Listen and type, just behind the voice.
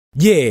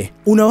Je,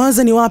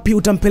 unawaza ni wapi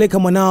utampeleka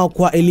mwanao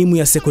kwa elimu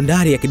ya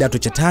sekondari ya kidato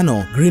cha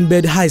 5?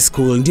 Greenbed High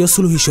School ndio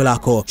suluhisho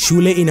lako.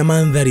 Shule ina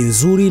mandhari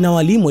nzuri na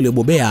walimu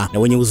waliobobea na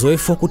wenye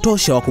uzoefu wa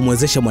kutosha wa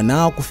kumwezesha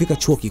mwanao kufika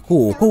chuo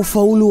kikuu kwa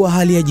ufaulu wa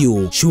hali ya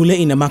juu. Shule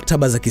ina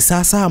maktaba za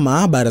kisasa,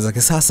 maabara za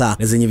kisasa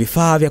na zenye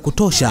vifaa vya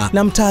kutosha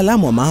na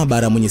mtaalamu wa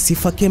maabara mwenye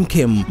sifa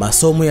kemkem.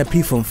 Masomo ya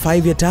Pre-Form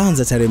 5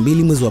 yataanza tarehe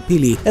 2 mwezi wa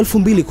pili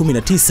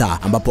 2019,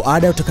 ambapo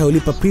ada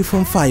utakayolipa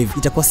Pre-Form 5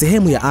 itakuwa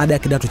sehemu ya ada ya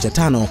kidato cha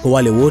 5 kwa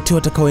wale wote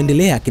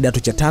watakaoendelea kidato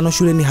cha 5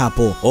 shuleni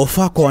hapo.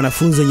 Ofa kwa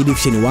wanafunzi wenye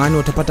division 1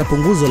 watapata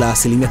punguzo la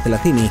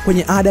 30%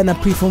 kwenye ada na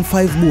Pre-Form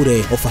 5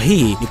 bure. Ofa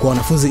hii ni kwa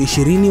wanafunzi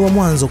 20 wa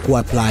mwanzo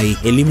kuapply.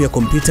 Elimu ya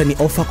kompyuta ni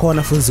ofa kwa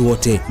wanafunzi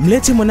wote.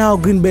 Mlete mwanao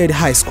Greenbed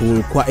High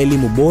School kwa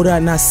elimu bora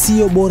na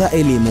sio bora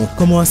elimu.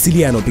 Kwa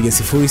mawasiliano piga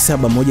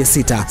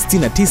 0716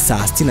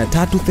 69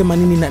 63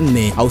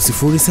 84 au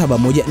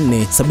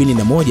 0714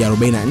 71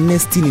 44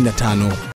 65.